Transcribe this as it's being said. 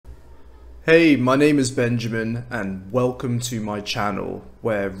Hey, my name is Benjamin and welcome to my channel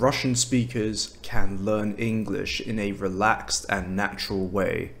where Russian speakers can learn English in a relaxed and natural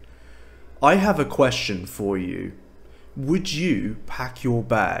way. I have a question for you. Would you pack your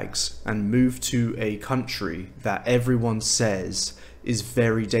bags and move to a country that everyone says is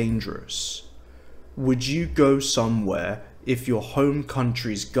very dangerous? Would you go somewhere if your home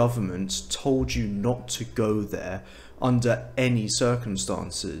country's government told you not to go there under any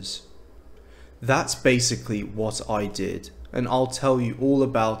circumstances? That's basically what I did, and I'll tell you all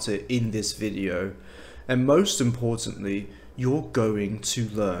about it in this video. And most importantly, you're going to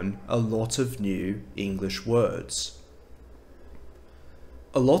learn a lot of new English words.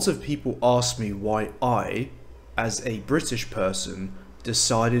 A lot of people ask me why I, as a British person,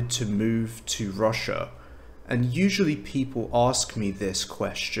 decided to move to Russia, and usually people ask me this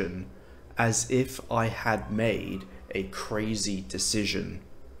question as if I had made a crazy decision.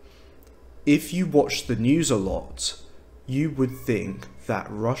 If you watch the news a lot, you would think that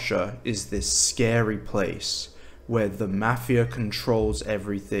Russia is this scary place where the mafia controls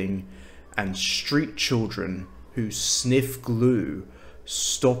everything and street children who sniff glue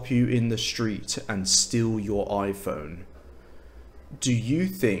stop you in the street and steal your iPhone. Do you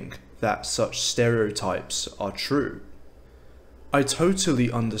think that such stereotypes are true? I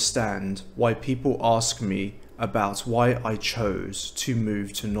totally understand why people ask me about why I chose to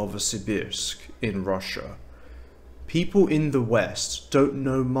move to Novosibirsk in Russia. People in the West don't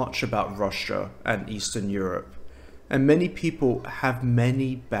know much about Russia and Eastern Europe, and many people have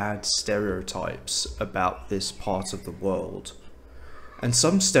many bad stereotypes about this part of the world. And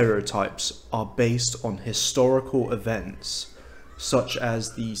some stereotypes are based on historical events, such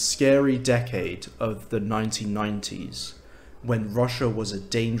as the scary decade of the 1990s, when Russia was a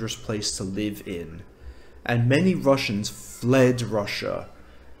dangerous place to live in. And many Russians fled Russia.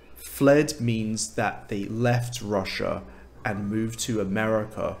 Fled means that they left Russia and moved to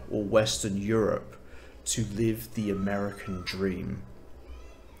America or Western Europe to live the American dream.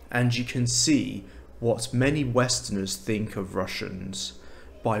 And you can see what many Westerners think of Russians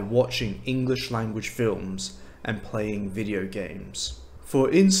by watching English language films and playing video games.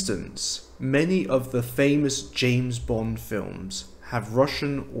 For instance, many of the famous James Bond films have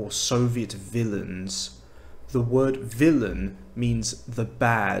Russian or Soviet villains. The word villain means the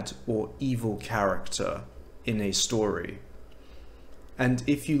bad or evil character in a story. And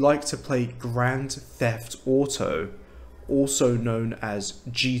if you like to play Grand Theft Auto, also known as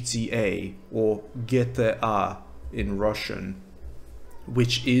GTA or GTA in Russian,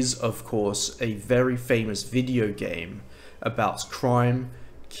 which is of course a very famous video game about crime,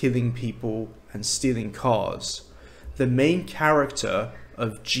 killing people and stealing cars, the main character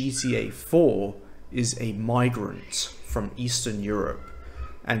of GTA 4 is a migrant from Eastern Europe,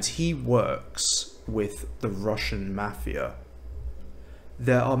 and he works with the Russian mafia.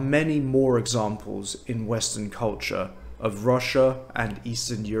 There are many more examples in Western culture of Russia and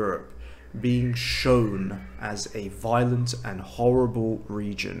Eastern Europe being shown as a violent and horrible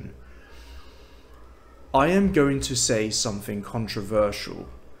region. I am going to say something controversial.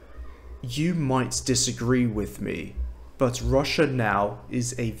 You might disagree with me, but Russia now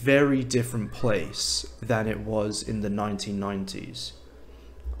is a very different place than it was in the 1990s.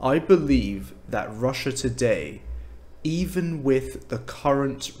 I believe that Russia today, even with the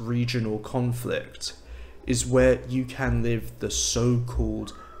current regional conflict, is where you can live the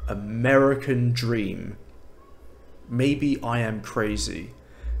so-called American dream. Maybe I am crazy,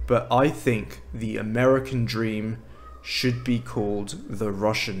 but I think the American dream should be called the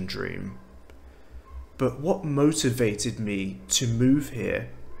Russian dream. But what motivated me to move here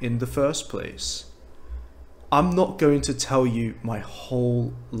in the first place? I'm not going to tell you my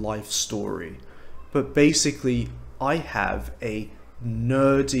whole life story, but basically I have a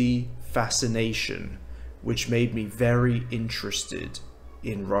nerdy fascination which made me very interested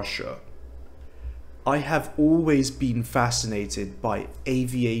in Russia. I have always been fascinated by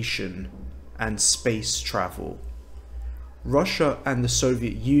aviation and space travel. Russia and the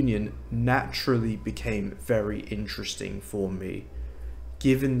Soviet Union naturally became very interesting for me,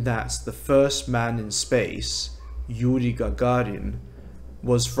 given that the first man in space, Yuri Gagarin,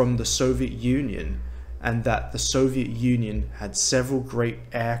 was from the Soviet Union, and that the Soviet Union had several great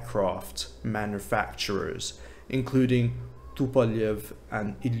aircraft manufacturers, including Tupolev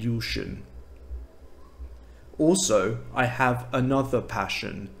and Ilyushin. Also, I have another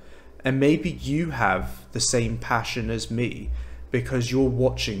passion, and maybe you have the same passion as me because you're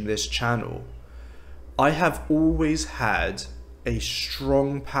watching this channel. I have always had a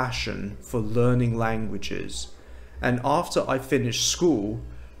strong passion for learning languages, and after I finished school,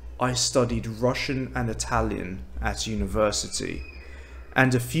 I studied Russian and Italian at university,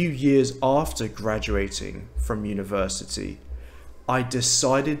 and a few years after graduating from university, I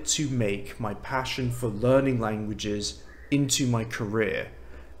decided to make my passion for learning languages into my career,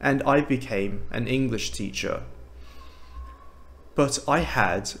 and I became an English teacher. But I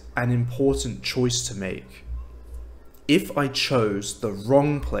had an important choice to make. If I chose the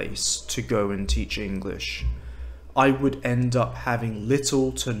wrong place to go and teach English, I would end up having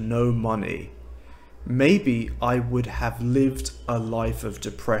little to no money. Maybe I would have lived a life of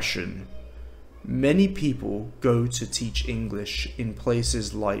depression. Many people go to teach English in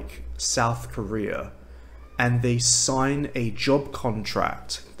places like South Korea, and they sign a job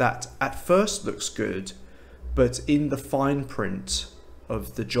contract that at first looks good, but in the fine print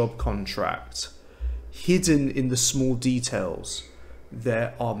of the job contract, hidden in the small details,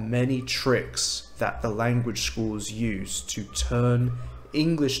 there are many tricks that the language schools use to turn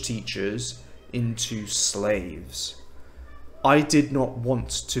English teachers into slaves. I did not want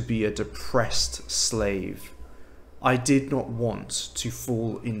to be a depressed slave. I did not want to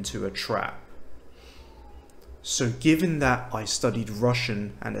fall into a trap. So given that I studied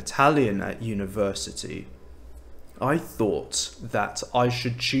Russian and Italian at university, I thought that I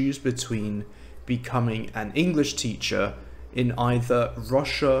should choose between becoming an English teacher in either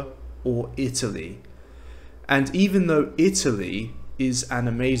Russia or Italy. And even though Italy is an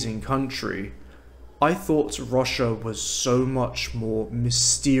amazing country, I thought Russia was so much more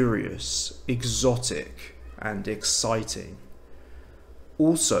mysterious, exotic, and exciting.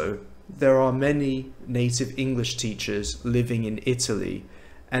 Also, there are many native English teachers living in Italy,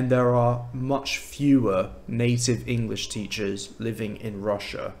 and there are much fewer native English teachers living in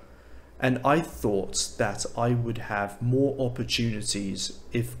Russia. And I thought that I would have more opportunities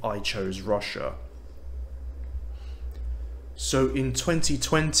if I chose Russia. So in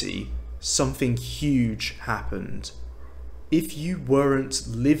 2020, something huge happened. If you weren't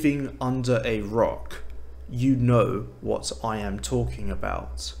living under a rock, you know what I am talking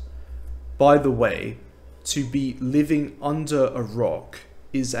about. By the way, to be living under a rock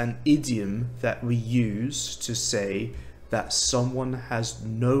is an idiom that we use to say that someone has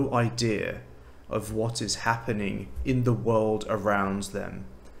no idea of what is happening in the world around them.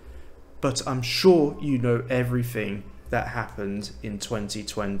 But I'm sure you know everything that happened in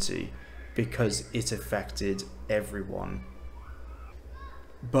 2020 because it affected everyone.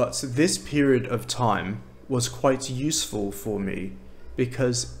 But this period of time was quite useful for me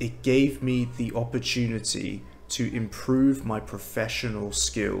because it gave me the opportunity to improve my professional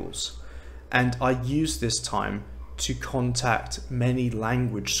skills, and I used this time to contact many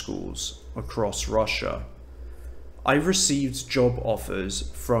language schools across Russia. I received job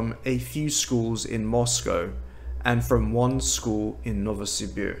offers from a few schools in Moscow and from one school in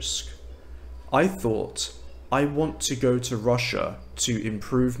Novosibirsk. I thought, I want to go to Russia to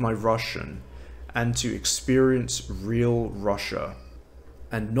improve my Russian and to experience real Russia.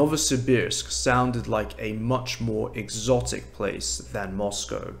 And Novosibirsk sounded like a much more exotic place than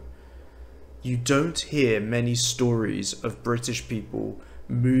Moscow. You don't hear many stories of British people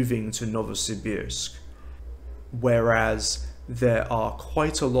moving to Novosibirsk, whereas there are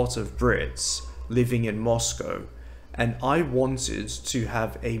quite a lot of Brits living in Moscow, and I wanted to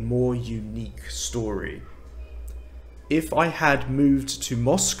have a more unique story. If I had moved to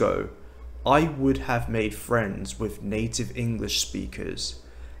Moscow, I would have made friends with native English speakers,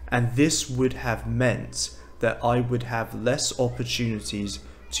 and this would have meant that I would have less opportunities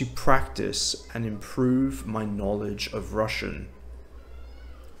to practice and improve my knowledge of Russian.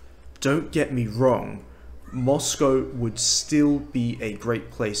 Don't get me wrong, Moscow would still be a great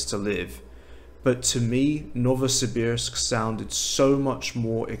place to live, but to me, Novosibirsk sounded so much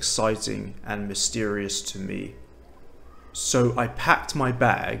more exciting and mysterious to me. So I packed my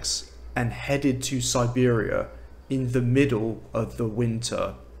bags and headed to Siberia in the middle of the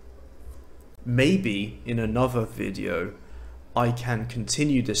winter. Maybe in another video, I can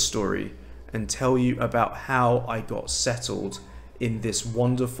continue this story and tell you about how I got settled in this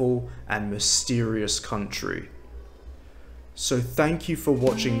wonderful and mysterious country. So thank you for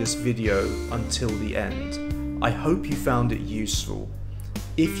watching this video until the end. I hope you found it useful.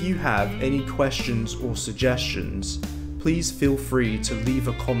 If you have any questions or suggestions, please feel free to leave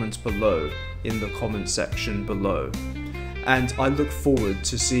a comment below in the comment section below. And I look forward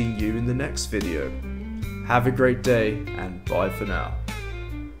to seeing you in the next video. Have a great day and bye for now.